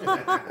can use.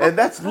 And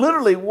that's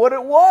literally what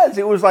it was.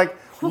 It was like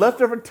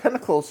leftover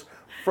tentacles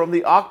from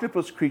the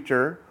octopus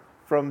creature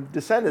from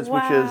Descendants,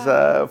 which is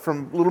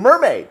from Little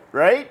Mermaid,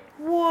 right?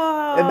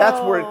 Whoa. And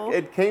that's where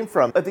it came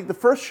from. I think the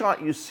first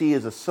shot you see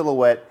is a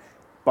silhouette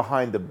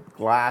behind the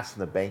glass in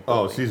the bank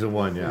building. Oh, season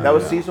 1, yeah. That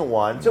was season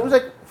 1. So it was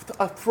like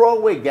a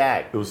throwaway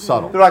gag. It was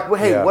subtle. They're like, well,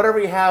 hey, Yeah. whatever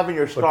you have in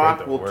your stock,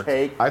 great, though. we'll Worked.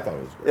 take. I thought it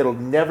was great. It'll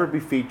never be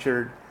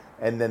featured.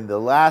 And then the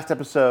last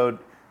episode,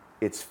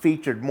 it's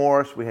featured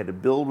more, so we had to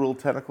build real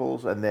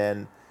tentacles. And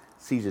then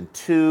season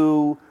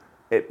 2,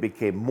 it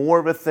became more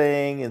of a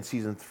thing. In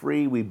season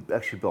 3, we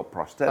actually built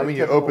prosthetic I mean,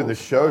 you tentacles. opened the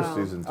show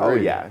season 3. Oh,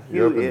 yeah.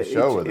 You opened the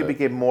show with it. It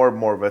became more and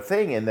more of a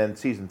thing. And then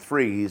season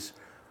 3,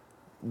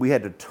 we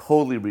had to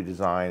totally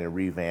redesign and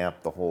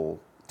revamp the whole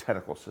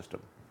tentacle system.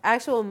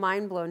 Actual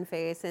mind-blown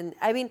face. And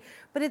I mean,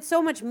 but it's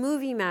so much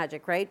movie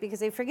magic, right?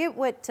 Because I forget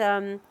what,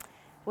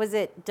 was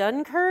it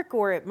Dunkirk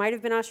or it might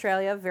have been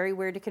Australia? Very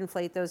weird to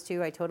conflate those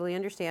two. I totally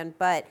understand.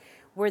 But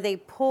where they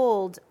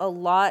pulled a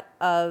lot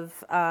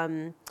of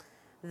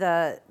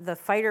the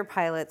fighter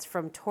pilots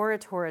from Tora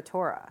Tora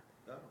Tora.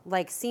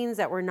 Like scenes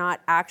that were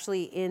not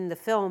actually in the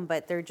film,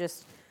 but they're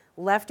just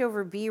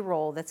leftover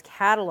B-roll that's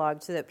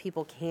cataloged so that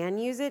people can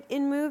use it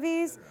in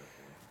movies.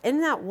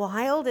 Isn't that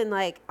wild? And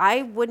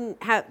I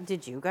wouldn't have.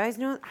 Did you guys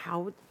know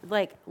how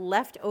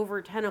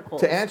leftover tentacles?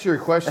 To answer your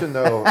question,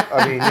 though,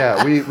 I mean,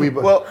 yeah, we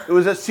Well, it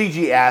was a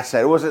CG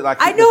asset. It wasn't like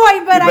I know,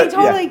 I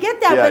totally yeah. get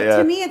that. Yeah, but yeah.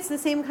 to me, it's the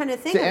same kind of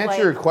thing. To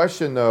answer your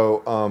question, though,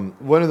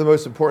 one of the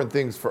most important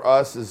things for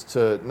us is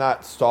to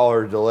not stall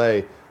or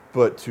delay,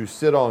 but to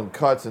sit on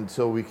cuts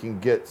until we can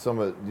get some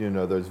of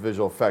those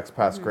visual effects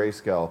past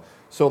grayscale.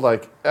 So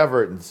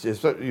Everett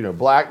and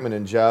Blackman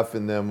and Jeff,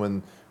 and then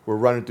when we're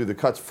running through the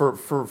cuts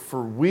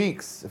for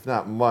weeks, if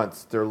not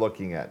months, they're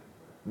looking at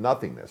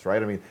nothingness,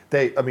 right? We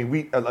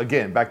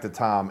again, back to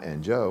Tom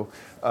and Joe,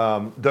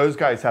 those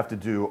guys have to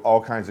do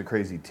all kinds of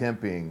crazy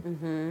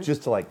temping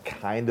just to like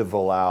kind of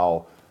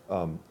allow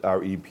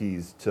our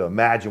EPs to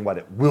imagine what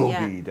it will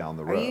be down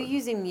the road. Are you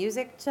using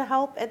music to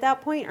help at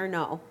that point or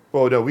no?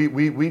 Oh no,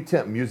 we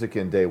temp music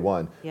in day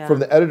one. Yeah. From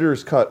the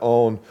editor's cut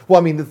on. Well,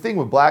 I mean, the thing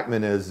with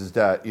Blackman is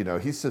that, you know,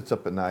 he sits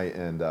up at night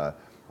and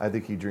I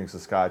think he drinks a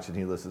scotch and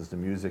he listens to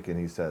music and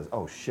he says,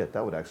 oh shit,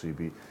 that would actually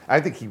be,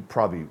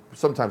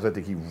 sometimes I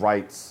think he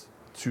writes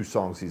 2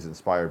 songs he's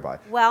inspired by.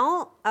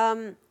 Well,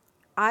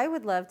 I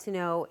would love to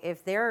know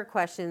if there are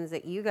questions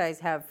that you guys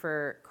have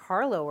for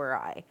Carlo or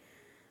I,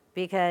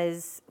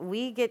 because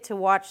we get to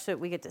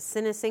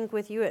CineSync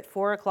with you at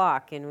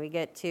 4:00 and we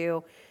get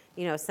to,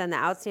 you know, send the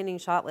outstanding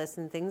shot list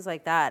and things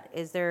like that.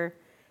 Is there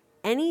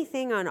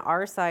anything on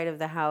our side of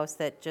the house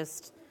that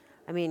just,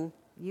 I mean,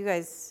 you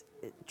guys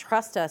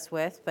trust us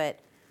with, but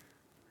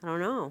I don't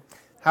know.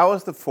 How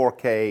has the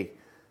 4K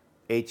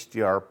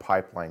HDR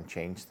pipeline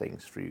changed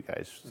things for you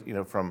guys? You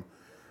know, from,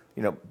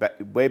 you know,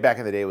 way back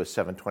in the day it was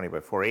 720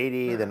 by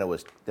 480, then it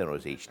was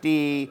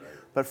HD,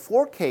 but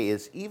 4K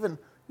is even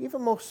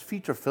most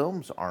feature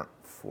films aren't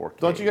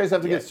 4K. Don't you guys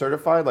have to get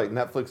certified, like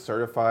Netflix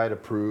certified,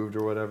 approved,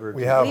 or whatever?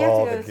 We have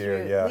all to the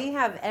gear, yeah. We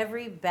have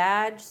every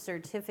badge,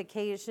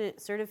 certification,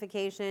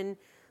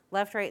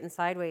 left, right, and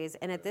sideways.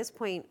 And at this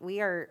point,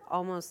 we are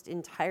almost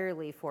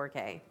entirely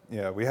 4K.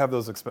 Yeah, we have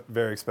those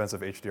very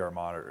expensive HDR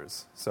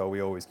monitors, so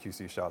we always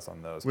QC shots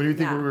on those. When do you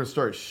think we're going to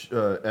start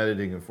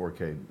editing in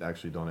 4K?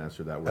 Actually, don't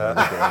answer that. We're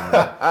never doing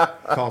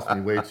that. Costs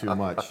me way too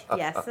much.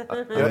 Yes.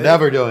 I'm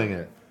never doing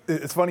it.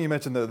 It's funny you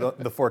mentioned the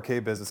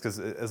 4K business, because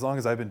as long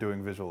as I've been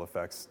doing visual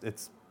effects,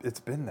 it's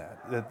been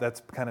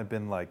that's kind of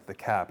been like the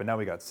cap, and now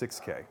we got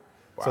 6K.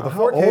 Wow. So the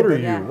How 4K old are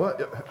you? Yeah. What?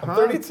 I'm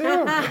 32.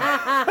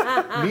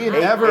 Me and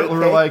Everett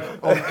were like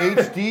on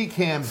HD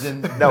cams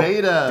and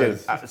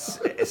betas.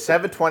 Dude,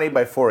 720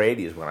 by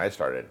 480 is when I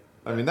started.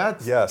 I mean,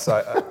 that's... Yes,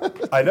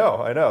 I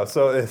know.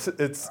 So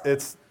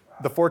it's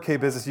the 4K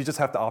business. You just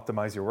have to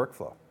optimize your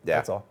workflow. Yeah.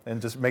 That's all,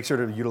 and just make sure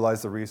to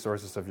utilize the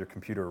resources of your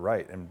computer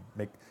right, and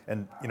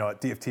you know, at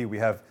DFT we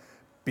have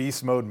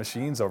beast mode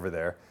machines over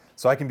there,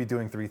 so I can be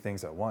doing 3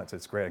 things at once.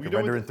 It's great. I can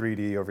render in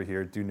 3D over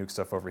here, do nuke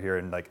stuff over here,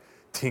 and like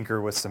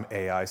tinker with some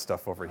AI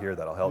stuff over here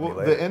that'll help me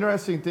later. The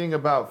interesting thing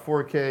about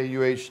 4K,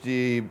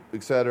 UHD,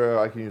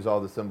 etc., I can use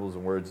all the symbols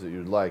and words that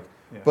you'd like,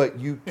 but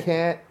you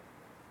can't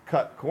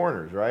cut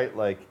corners, right?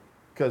 Like,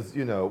 because,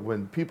 you know,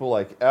 when people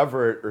like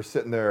Everett are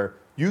sitting there,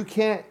 you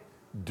can't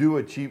do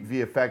a cheap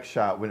VFX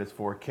shot when it's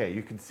 4K.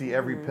 You can see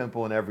every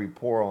pimple and every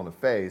pore on the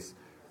face.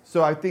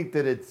 So I think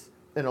that it's,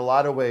 in a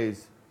lot of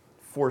ways,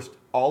 forced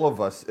all of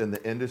us in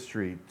the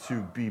industry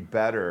to be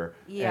better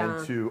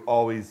and to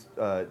always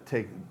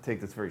take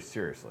this very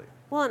seriously.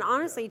 Well, and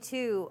honestly,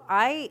 too,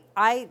 I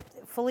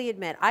fully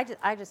admit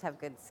I just have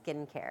good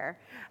skincare,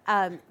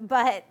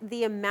 but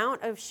the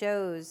amount of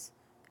shows,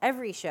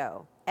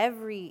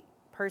 every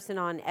person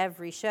on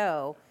every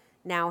show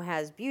now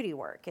has beauty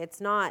work.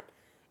 It's not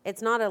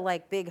a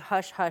like big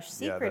hush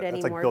secret that's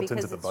anymore, like built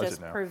because into the it's budget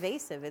just now.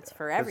 pervasive. It's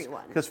for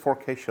everyone. Because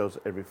 4K shows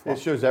every flaw. It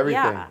shows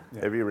everything. Yeah.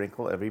 Every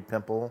wrinkle, every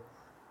pimple,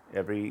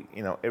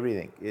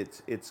 everything.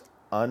 It's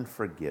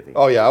unforgiving.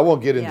 Oh yeah, I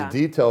won't get into Yeah.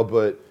 detail,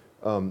 but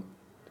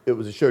it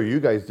was a show you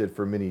guys did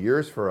for many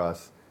years for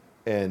us,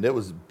 and it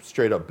was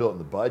straight up built in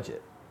the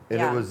budget, and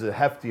Yeah. it was a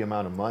hefty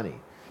amount of money,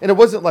 and it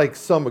wasn't like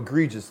some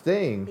egregious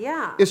thing.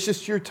 Yeah. It's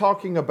just you're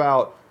talking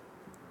about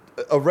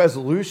a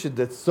resolution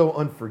that's so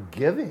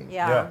unforgiving.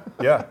 Yeah.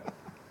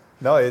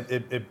 No,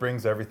 it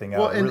brings everything out.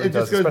 Well, it and really it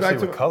just does, goes back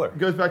especially to with color.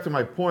 goes back to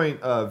my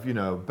point of, you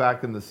know,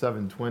 back in the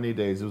 720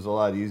 days, it was a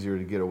lot easier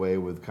to get away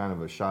with kind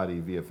of a shoddy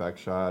VFX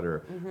shot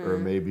or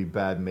maybe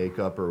bad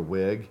makeup or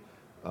wig.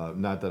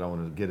 Not that I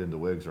want to get into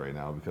wigs right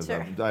now, because Sure.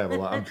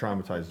 I'm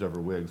traumatized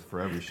over wigs for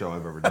every show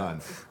I've ever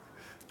done.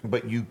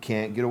 But you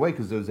can't get away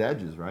because those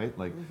edges, right?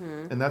 Like,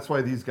 and that's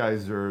why these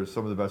guys are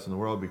some of the best in the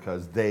world,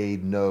 because they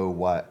know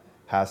what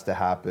has to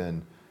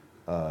happen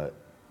to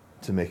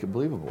make it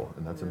believable,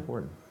 and that's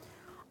important.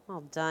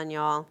 Well done,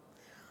 y'all.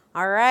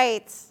 All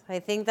right. I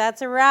think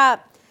that's a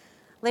wrap.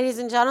 Ladies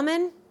and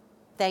gentlemen,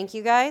 thank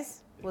you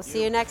guys. We'll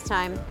see you next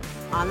time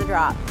on The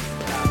Drop.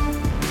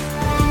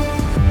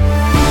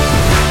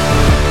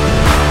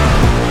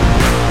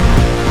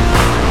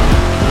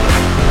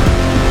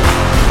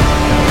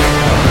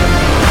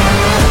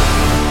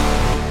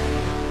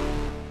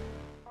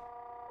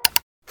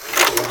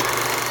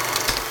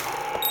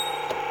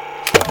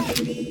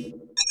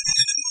 TV.